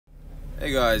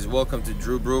Hey guys, welcome to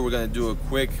Drew Brew. We're going to do a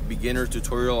quick beginner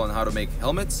tutorial on how to make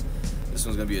helmets. This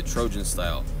one's going to be a Trojan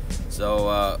style.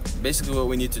 So basically what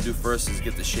we need to do first is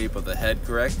get the shape of the head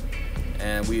correct.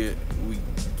 And we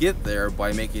get there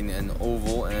by making an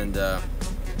oval and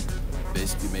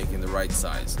basically making the right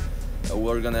size.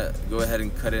 We're going to go ahead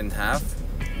and cut it in half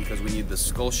because we need the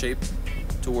skull shape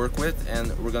to work with.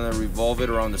 And we're going to revolve it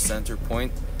around the center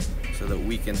point so that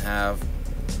we can have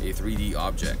a 3D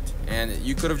object. And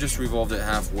you could have just revolved it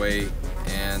halfway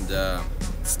and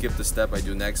skipped the step I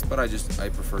do next, but I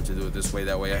prefer to do it this way.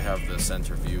 That way I have the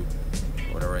center view,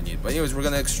 whatever I need. But anyways, we're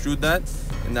gonna extrude that,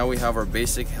 and now we have our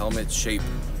basic helmet shape.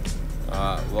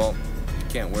 Well, you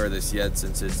can't wear this yet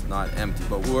since it's not empty,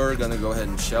 but we're gonna go ahead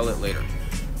and shell it later.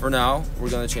 For now,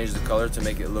 we're gonna change the color to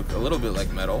make it look a little bit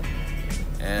like metal,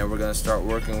 and we're gonna start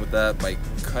working with that by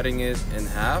cutting it in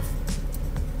half,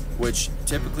 which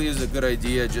typically is a good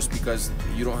idea just because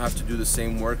you don't have to do the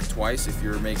same work twice if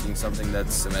you're making something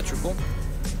that's symmetrical.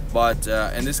 But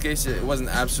in this case it wasn't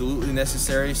absolutely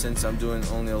necessary since I'm doing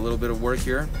only a little bit of work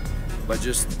here, but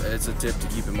just it's a tip to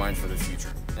keep in mind for the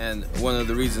future. And one of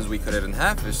the reasons we cut it in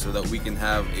half is so that we can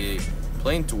have a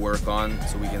plane to work on,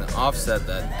 so we can offset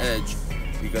that edge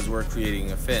because we're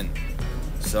creating a fin.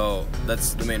 So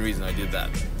that's the main reason I did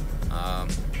that.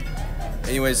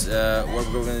 Anyways, what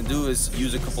we're going to do is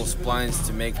use a couple splines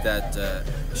to make that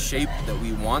shape that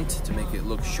we want, to make it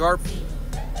look sharp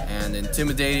and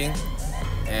intimidating.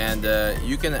 And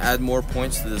you can add more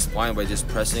points to the spline by just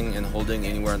pressing and holding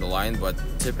anywhere on the line, but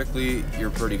typically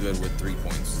you're pretty good with 3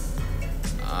 points.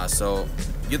 So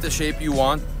get the shape you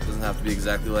want, doesn't have to be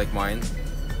exactly like mine,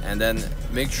 and then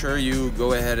make sure you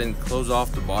go ahead and close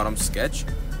off the bottom sketch.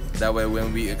 That way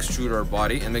when we extrude our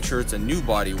body, and make sure it's a new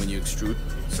body when you extrude,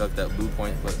 select that blue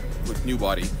point with new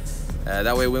body.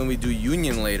 That way when we do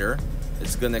union later,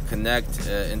 it's going to connect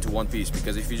into one piece,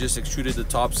 because if you just extruded the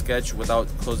top sketch without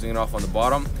closing it off on the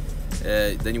bottom,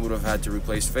 then you would have had to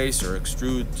replace face or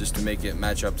extrude just to make it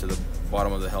match up to the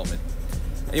bottom of the helmet.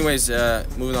 Anyways,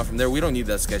 moving on from there, we don't need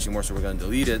that sketch anymore, so we're going to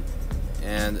delete it.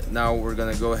 And now we're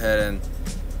going to go ahead and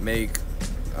make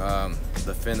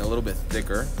the fin a little bit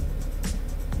thicker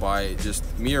by just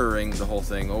mirroring the whole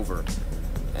thing over.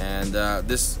 And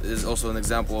this is also an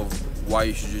example of why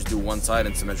you should just do one side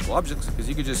in symmetrical objects, because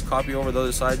you could just copy over the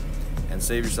other side and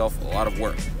save yourself a lot of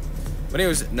work. But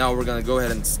anyways, now we're gonna go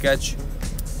ahead and sketch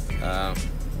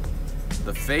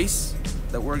the face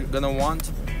that we're gonna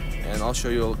want, and I'll show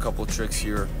you a couple tricks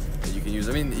here that you can use.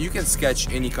 I mean, you can sketch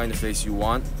any kind of face you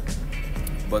want,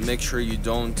 but make sure you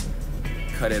don't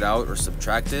cut it out or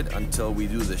subtract it until we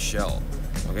do the shell.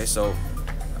 Okay, so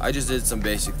I just did some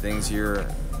basic things here.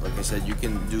 Like I said, you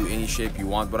can do any shape you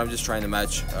want, but I'm just trying to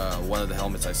match one of the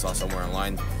helmets I saw somewhere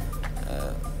online.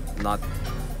 Not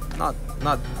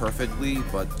perfectly,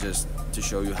 but just to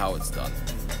show you how it's done.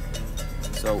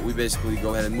 So we basically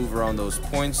go ahead and move around those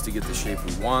points to get the shape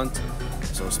we want.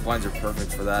 So splines are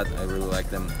perfect for that. I really like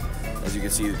them. As you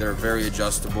can see, they're very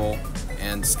adjustable,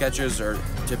 and sketches are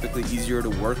typically easier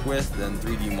to work with than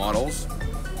 3D models.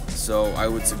 So I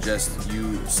would suggest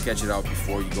you sketch it out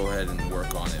before you go ahead and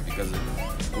work on it, because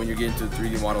when you're getting to the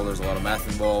 3D model, there's a lot of math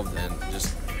involved, and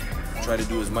just try to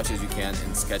do as much as you can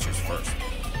in sketches first.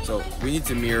 So we need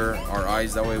to mirror our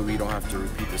eyes, that way we don't have to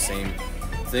repeat the same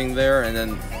thing there. And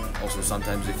then also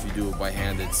sometimes if you do it by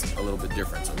hand, it's a little bit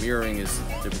different. So mirroring is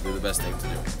typically the best thing to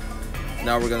do.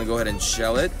 Now we're going to go ahead and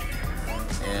shell it,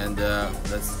 and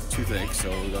that's too thick, so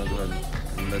we're going to go ahead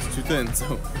and that's too thin,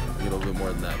 so we need a little bit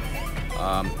more than that.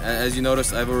 As you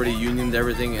notice, I've already unioned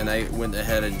everything, and I went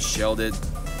ahead and shelled it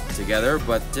together,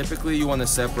 but typically you want to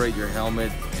separate your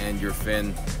helmet and your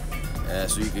fin,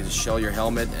 so you can shell your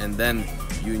helmet and then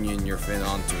union your fin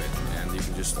onto it, and you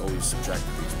can just always subtract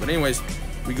the piece. But anyways,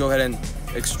 we go ahead and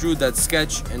extrude that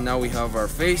sketch, and now we have our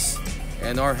face,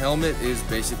 and our helmet is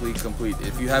basically complete.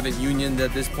 If you haven't unioned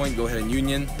at this point, go ahead and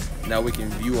union. Now we can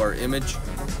view our image,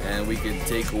 and we can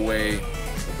take away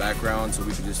the background so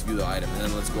we can just view the item. And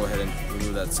then let's go ahead and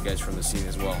remove that sketch from the scene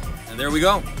as well. And there we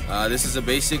go. This is a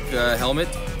basic helmet.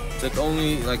 Took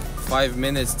only like 5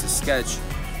 minutes to sketch.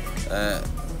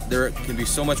 There can be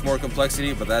so much more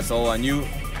complexity, but that's all on you.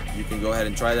 You can go ahead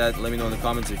and try that. Let me know in the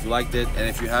comments if you liked it, and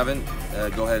if you haven't,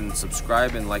 go ahead and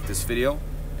subscribe and like this video,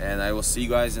 and I will see you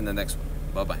guys in the next one.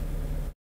 Bye bye.